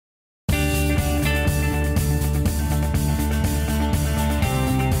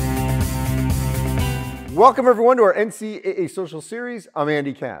Welcome everyone to our NCAA Social Series. I'm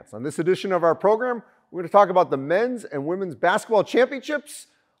Andy Katz. On this edition of our program, we're going to talk about the men's and women's basketball championships,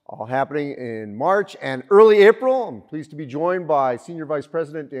 all happening in March and early April. I'm pleased to be joined by Senior Vice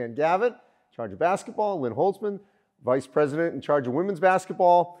President Dan Gavitt, in charge of basketball, Lynn Holzman, Vice President in charge of women's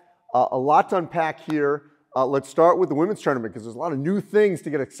basketball. A lot to unpack here. Let's start with the women's tournament because there's a lot of new things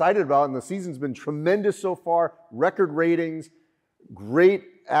to get excited about, and the season's been tremendous so far. Record ratings, great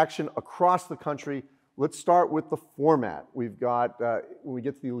action across the country. Let's start with the format. We've got, when we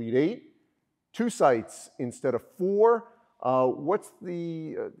get to the Elite Eight, 2 sites instead of 4. What's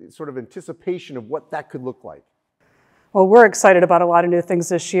the sort of anticipation of what that could look like? Well, we're excited about a lot of new things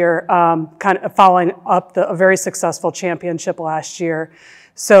this year, kind of following up a very successful championship last year.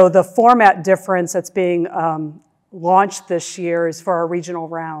 So the format difference that's being launched this year is for our regional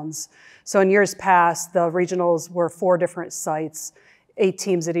rounds. So in years past, the regionals were 4 different sites, 8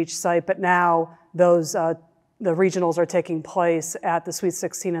 teams at each site, but now those the regionals are taking place at the Sweet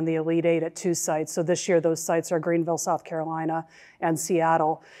 16 and the Elite 8 at 2 sites. So this year, those sites are Greenville, South Carolina, and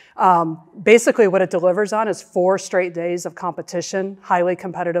Seattle. Basically, what it delivers on is 4 straight days of competition, highly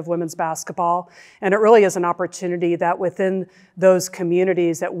competitive women's basketball. And it really is an opportunity that within those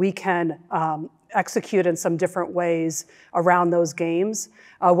communities that we can execute in some different ways around those games.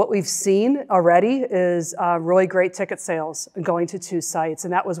 What we've seen already is really great ticket sales going to 2 sites,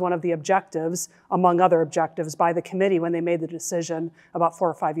 and that was one of the objectives, among other objectives, by the committee when they made the decision about 4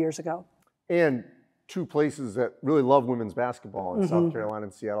 or 5 years ago. And 2 places that really love women's basketball in South Carolina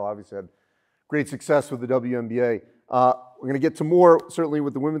and Seattle obviously had great success with the WNBA. We're going to get to more, certainly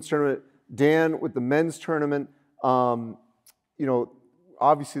with the women's tournament. Dan, with the men's tournament, you know,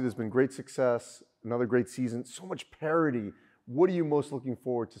 obviously there's been great success, another great season, so much parity. What are you most looking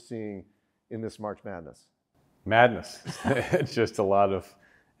forward to seeing in this March Madness? Madness. It's just a lot of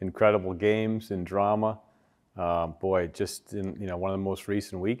incredible games and drama. Boy, just in one of the most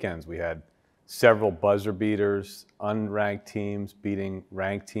recent weekends, we had several buzzer beaters, unranked teams beating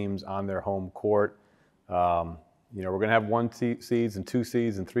ranked teams on their home court. We're going to have 1 seeds and 2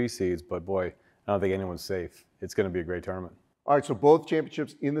 seeds and 3 seeds, but boy, I don't think anyone's safe. It's going to be a great tournament. All right, so both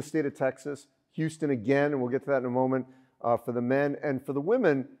championships in the state of Texas, Houston again, and we'll get to that in a moment, for the men. And for the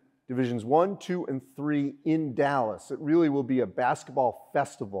women, divisions 1, 2, and 3 in Dallas. It really will be a basketball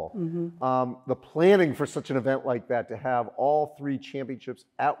festival. The planning for such an event like that, to have all 3 championships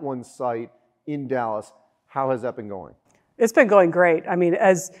at one site in Dallas, how has that been going? It's been going great. I mean,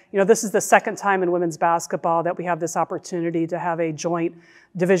 as you know, this is the 2nd time in women's basketball that we have this opportunity to have a joint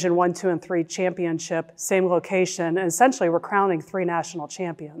Division 1, 2, and 3 championship, same location, and essentially we're crowning 3 national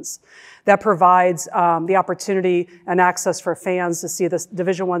champions. That provides the opportunity and access for fans to see the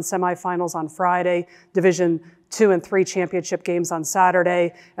Division 1 semifinals on Friday, Division 2 and 3 championship games on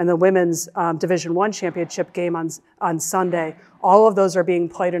Saturday, and the women's Division 1 championship game on Sunday. All of those are being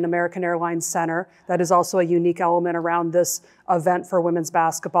played in American Airlines Center. That is also a unique element around this event for women's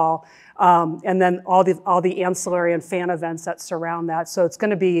basketball. And then all the ancillary and fan events that surround that. So it's going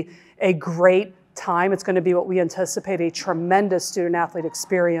to be a great time. It's going to be what we anticipate a tremendous student-athlete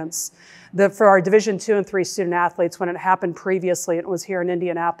experience. For our Division 2 and 3 student-athletes, when it happened previously, it was here in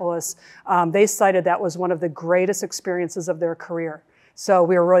Indianapolis, they cited that was one of the greatest experiences of their career. So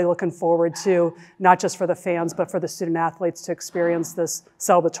we are really looking forward to, not just for the fans, but for the student-athletes to experience this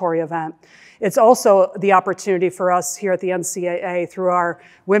celebratory event. It's also the opportunity for us here at the NCAA, through our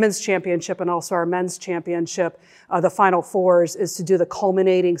women's championship and also our men's championship, the Final Fours, is to do the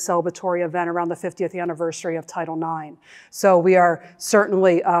culminating celebratory event around the 50th anniversary of Title IX. So we are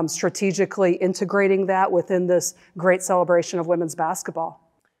certainly strategically integrating that within this great celebration of women's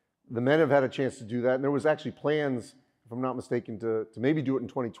basketball. The men have had a chance to do that, and there was actually plans, if I'm not mistaken, to maybe do it in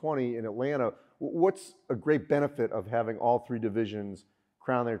 2020 in Atlanta. What's a great benefit of having all 3 divisions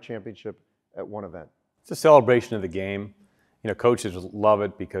crown their championship at one event? It's a celebration of the game. Coaches love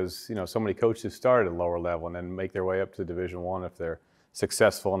it because, so many coaches start at a lower level and then make their way up to Division 1 if they're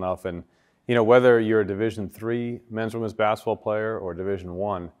successful enough. And, whether you're a Division 3 men's women's basketball player or Division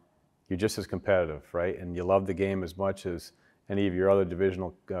 1, you're just as competitive, right? And you love the game as much as any of your other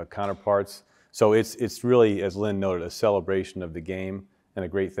divisional counterparts. So it's really, as Lynn noted, a celebration of the game and a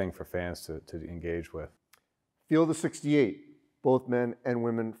great thing for fans to engage with. Field of 68, both men and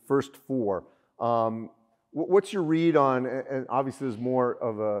women, first 4. What's your read on, and obviously there's more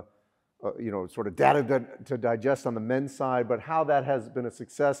of a sort of data to digest on the men's side, but how that has been a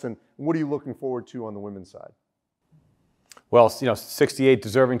success, and what are you looking forward to on the women's side? Well, 68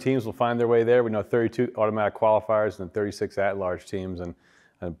 deserving teams will find their way there. We know 32 automatic qualifiers and 36 at-large teams, and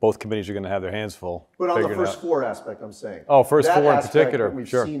both committees are going to have their hands full. But on the first 4 aspect, I'm saying. Oh, first 4 in particular. We've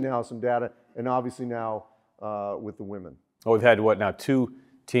seen now some data, and obviously now with the women? Well, we've had now 2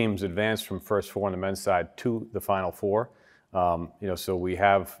 teams advance from first 4 on the men's side to the Final Four. So we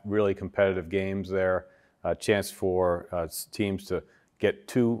have really competitive games there, a chance for teams to get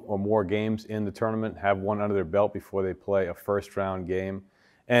 2 or more games in the tournament, have one under their belt before they play a first-round game.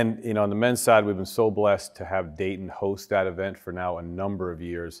 And, on the men's side, we've been so blessed to have Dayton host that event for now a number of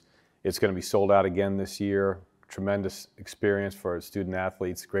years. It's going to be sold out again this year. Tremendous experience for student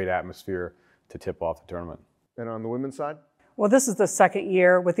athletes, great atmosphere to tip off the tournament. And on the women's side? Well, this is the second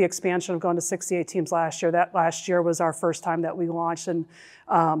year with the expansion of going to 68 teams last year. That last year was our first time that we launched, and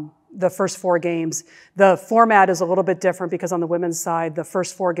the first 4 games. The format is a little bit different because on the women's side, the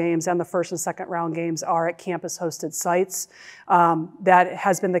first 4 games and the first and second round games are at campus-hosted sites. That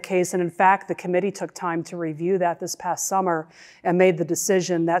has been the case, and in fact, the committee took time to review that this past summer and made the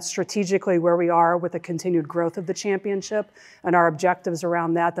decision that strategically where we are with the continued growth of the championship and our objectives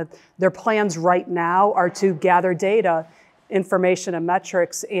around that their plans right now are to gather data, information and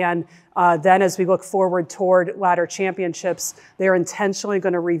metrics, and then as we look forward toward latter championships, they're intentionally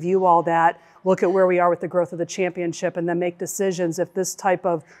going to review all that, look at where we are with the growth of the championship, and then make decisions if this type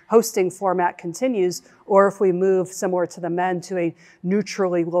of hosting format continues or if we move similar to the men to a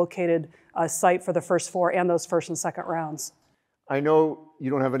neutrally located site for the first 4 and those first and second rounds. I know you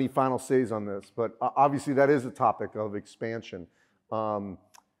don't have any final says on this, but obviously that is a topic of expansion.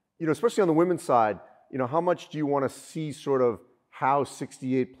 Especially on the women's side, how much do you want to see sort of how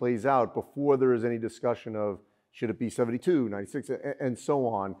 68 plays out before there is any discussion of should it be 72, 96, and so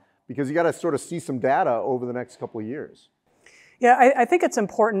on? Because you got to sort of see some data over the next couple of years. Yeah, I think it's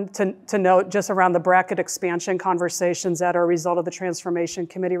important to note just around the bracket expansion conversations that are a result of the Transformation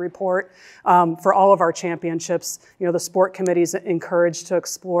Committee report for all of our championships. The sport committee is encouraged to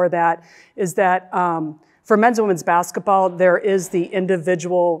explore that, is that for men's and women's basketball, there is the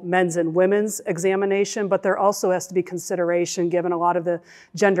individual men's and women's examination, but there also has to be consideration given a lot of the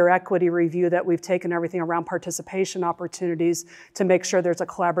gender equity review that we've taken everything around participation opportunities to make sure there's a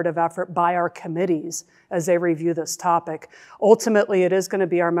collaborative effort by our committees as they review this topic. Ultimately, it is going to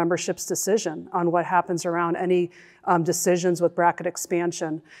be our membership's decision on what happens around any decisions with bracket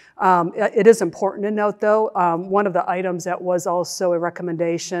expansion. It is important to note, though, one of the items that was also a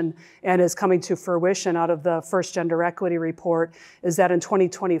recommendation and is coming to fruition out of the first gender equity report is that in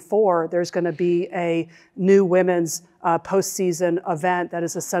 2024, there's going to be a new women's postseason event that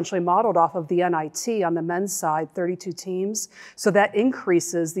is essentially modeled off of the NIT on the men's side, 32 teams. So that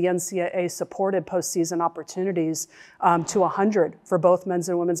increases the NCAA supported postseason opportunities to 100 for both men's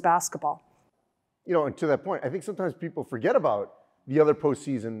and women's basketball. And to that point, I think sometimes people forget about the other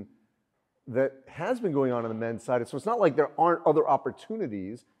postseason that has been going on the men's side. So it's not like there aren't other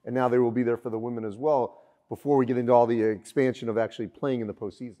opportunities, and now there will be there for the women as well before we get into all the expansion of actually playing in the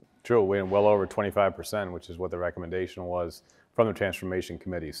postseason. True, we went well over 25%, which is what the recommendation was from the Transformation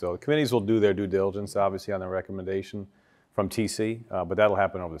Committee. So the committees will do their due diligence, obviously, on the recommendation from TC, but that'll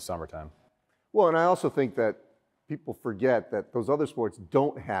happen over the summertime. Well, and I also think that people forget that those other sports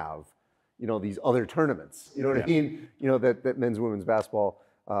don't have these other tournaments, what I mean? That men's and women's basketball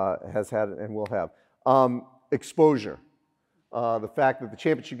has had and will have. Exposure. The fact that the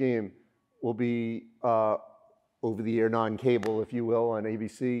championship game will be over the air, non-cable, if you will, on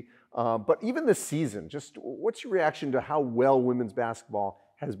ABC. But even this season, just what's your reaction to how well women's basketball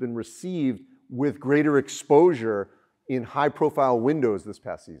has been received with greater exposure in high-profile windows this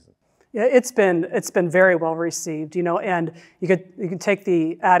past season? Yeah, it's been very well received, and you can take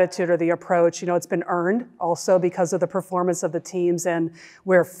the attitude or the approach, it's been earned also because of the performance of the teams and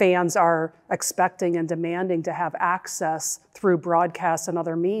where fans are expecting and demanding to have access through broadcasts and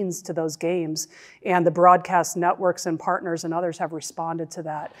other means to those games. And the broadcast networks and partners and others have responded to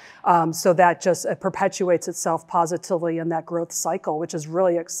that. So that just perpetuates itself positively in that growth cycle, which is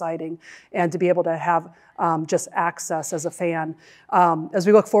really exciting. And to be able to have just access as a fan. As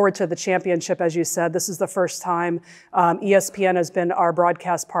we look forward to the championship, as you said, this is the first time ESPN has been our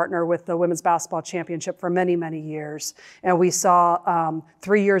broadcast partner with the Women's Basketball Championship for many, many years. And we saw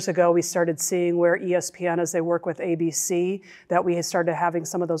 3 years ago, we started seeing where ESPN, as they work with ABC, that we started having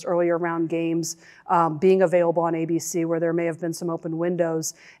some of those earlier round games being available on ABC where there may have been some open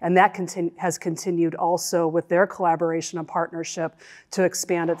windows. And that has continued also with their collaboration and partnership to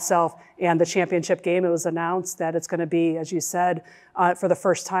expand itself And the championship game, it was announced that it's going to be, as you said, for the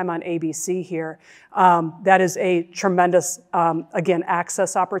first time on ABC here. That is a tremendous, again,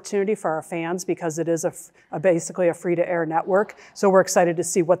 access opportunity for our fans because it is basically a free-to-air network. So we're excited to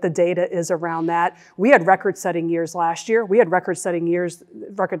see what the data is around that. We had record-setting years last year. We had record-setting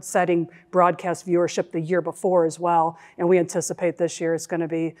broadcast viewership the year before as well. And we anticipate this year it's going to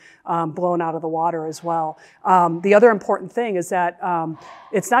be blown out of the water as well. The other important thing is that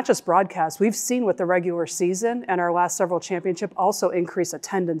it's not just broadcast. We've seen with the regular season and our last several championships also increase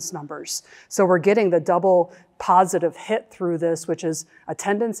attendance numbers. So we're getting the double positive hit through this, which is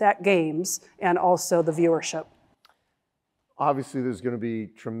attendance at games and also the viewership. Obviously, there's going to be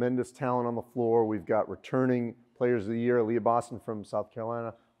tremendous talent on the floor. We've got returning players of the year, Aaliyah Boston from South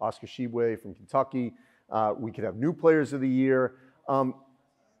Carolina, Oscar Tshiebwe from Kentucky. We could have new players of the year.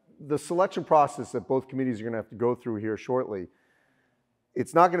 The selection process that both committees are going to have to go through here shortly,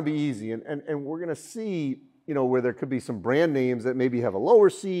 it's not going to be easy. And we're going to see, where there could be some brand names that maybe have a lower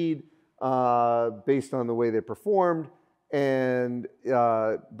seed based on the way they performed,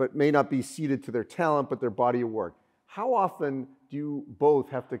 but may not be seeded to their talent, but their body of work. How often do you both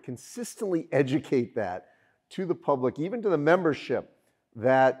have to consistently educate that to the public, even to the membership,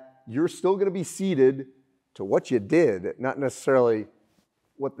 that you're still going to be seeded to what you did, not necessarily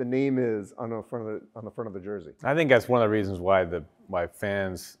what the name is on the front of the jersey? I think that's one of the reasons why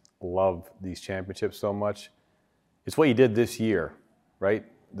fans love these championships so much. It's what you did this year, right?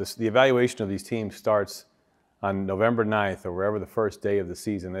 The evaluation of these teams starts on November 9th or wherever the first day of the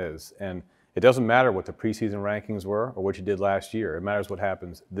season is. And it doesn't matter what the preseason rankings were or what you did last year. It matters what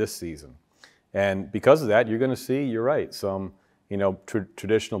happens this season. And because of that, you're going to see, you're right, some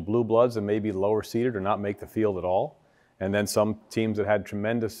traditional blue bloods that may be lower seeded or not make the field at all. And then some teams that had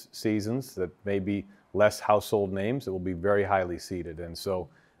tremendous seasons that may be less household names that will be very highly seeded. And so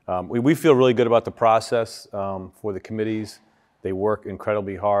we feel really good about the process for the committees. They work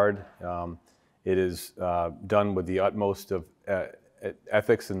incredibly hard. It is done with the utmost of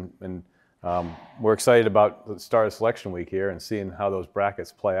ethics, and we're excited about the start of selection week here and seeing how those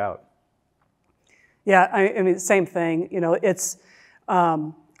brackets play out. Yeah, I mean, same thing. It's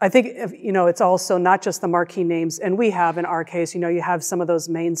I think it's also not just the marquee names, and we have in our case, you have some of those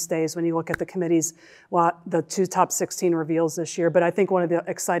mainstays when you look at the committees, the two top 16 reveals this year. But I think one of the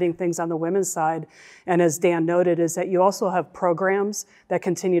exciting things on the women's side, and as Dan noted, is that you also have programs that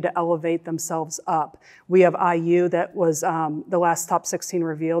continue to elevate themselves up. We have IU that was the last top 16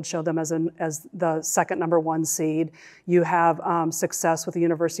 revealed, showed them as the second #1 seed. You have success with the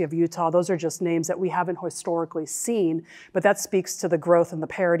University of Utah. Those are just names that we haven't historically seen, but that speaks to the growth and the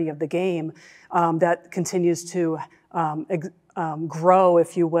parity of the game that continues to grow,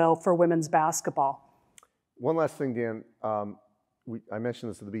 if you will, for women's basketball. One last thing, Dan. I mentioned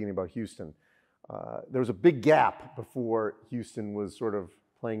this at the beginning about Houston. There was a big gap before Houston was sort of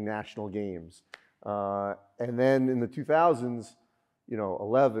playing national games. And then in the 2000s,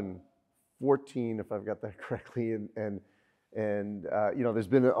 11, 14, if I've got that correctly, and there's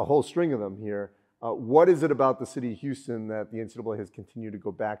been a whole string of them here. What is it about the city of Houston that the NCAA has continued to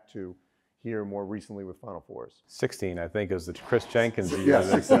go back to here more recently with Final Fours? 16, I think, is the Chris Jenkins year. Yeah,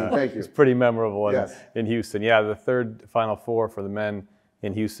 16, thank you. It's pretty memorable in Yes. Houston. Yeah, the third Final Four for the men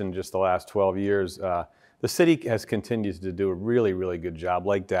in Houston just the last 12 years. The city has continued to do a really, really good job,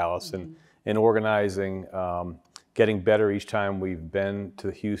 like Dallas, in organizing, getting better each time we've been to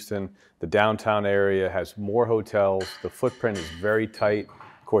Houston. The downtown area has more hotels. The footprint is very tight.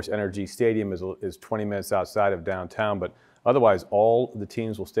 Of course, NRG Stadium is 20 minutes outside of downtown, but otherwise all the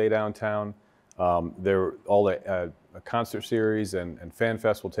teams will stay downtown. All the concert series and Fan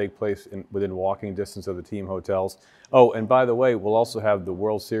Fest will take place within walking distance of the team hotels. Oh, and by the way, we'll also have the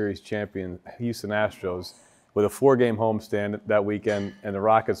World Series champion Houston Astros with a 4-game homestand that weekend, and the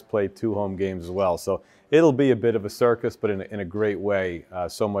Rockets play 2 home games as well. So it'll be a bit of a circus, but in a great way.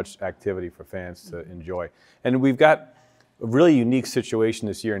 So much activity for fans to enjoy. And we've got a really unique situation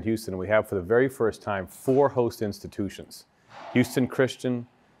this year in Houston. We have, for the very first time, 4 host institutions. Houston Christian,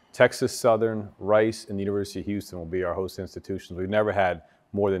 Texas Southern, Rice, and the University of Houston will be our host institutions. We've never had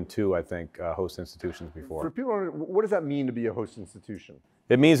more than 2, I think, host institutions before. For people, what does that mean to be a host institution?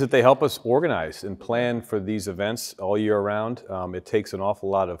 It means that they help us organize and plan for these events all year round. It takes an awful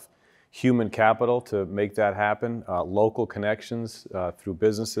lot of human capital to make that happen, local connections through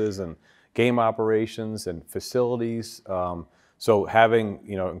businesses and game operations and facilities. So having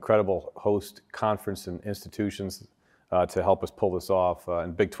incredible host conference and institutions to help us pull this off.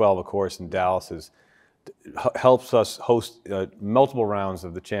 And Big 12, of course, in Dallas helps us host multiple rounds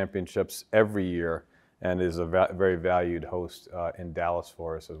of the championships every year, and is a very valued host in Dallas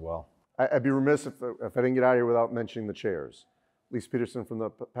for us as well. I'd be remiss if I didn't get out of here without mentioning the chairs. Lisa Peterson from the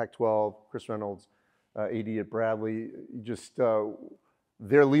Pac-12, Chris Reynolds, AD at Bradley. Just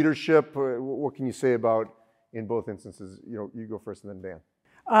their leadership. What can you say about in both instances? You go first, and then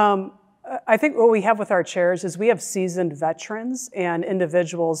Dan. I think what we have with our chairs is we have seasoned veterans and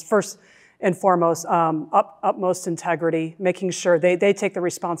individuals, first and foremost, utmost integrity, making sure they take the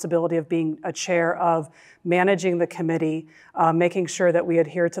responsibility of being a chair of managing the committee, making sure that we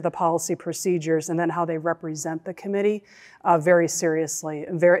adhere to the policy procedures, and then how they represent the committee very seriously,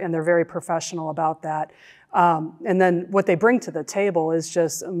 and they're very professional about that. And then what they bring to the table is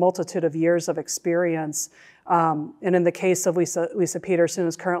just a multitude of years of experience. And in the case of Lisa Peterson,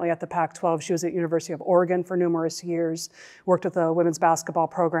 who's currently at the Pac-12, she was at University of Oregon for numerous years, worked with the women's basketball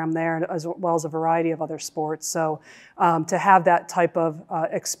program there, as well as a variety of other sports. So to have that type of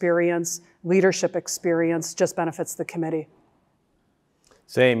experience, leadership experience, just benefits the committee.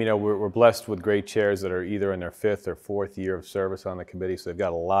 Same, we're blessed with great chairs that are either in their 5th or 4th year of service on the committee, so they've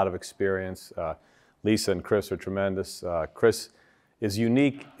got a lot of experience. Lisa and Chris are tremendous. Chris is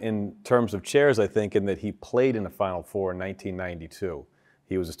unique in terms of chairs, I think, in that he played in the Final Four in 1992.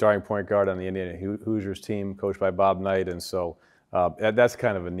 He was a starting point guard on the Indiana Hoosiers team, coached by Bob Knight, and so that's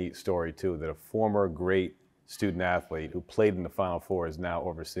kind of a neat story, too, that a former great student athlete who played in the Final Four is now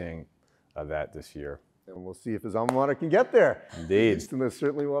overseeing that this year. And we'll see if his alma mater can get there. Indeed. Houston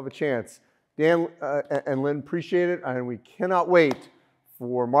certainly will have a chance. Dan and Lynn, appreciate it, and we cannot wait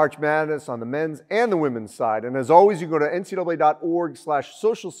for March Madness on the men's and the women's side. And as always, you go to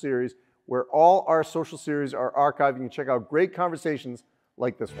ncaa.org/social series, where all our social series are archived. You can check out great conversations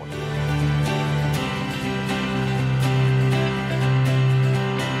like this one.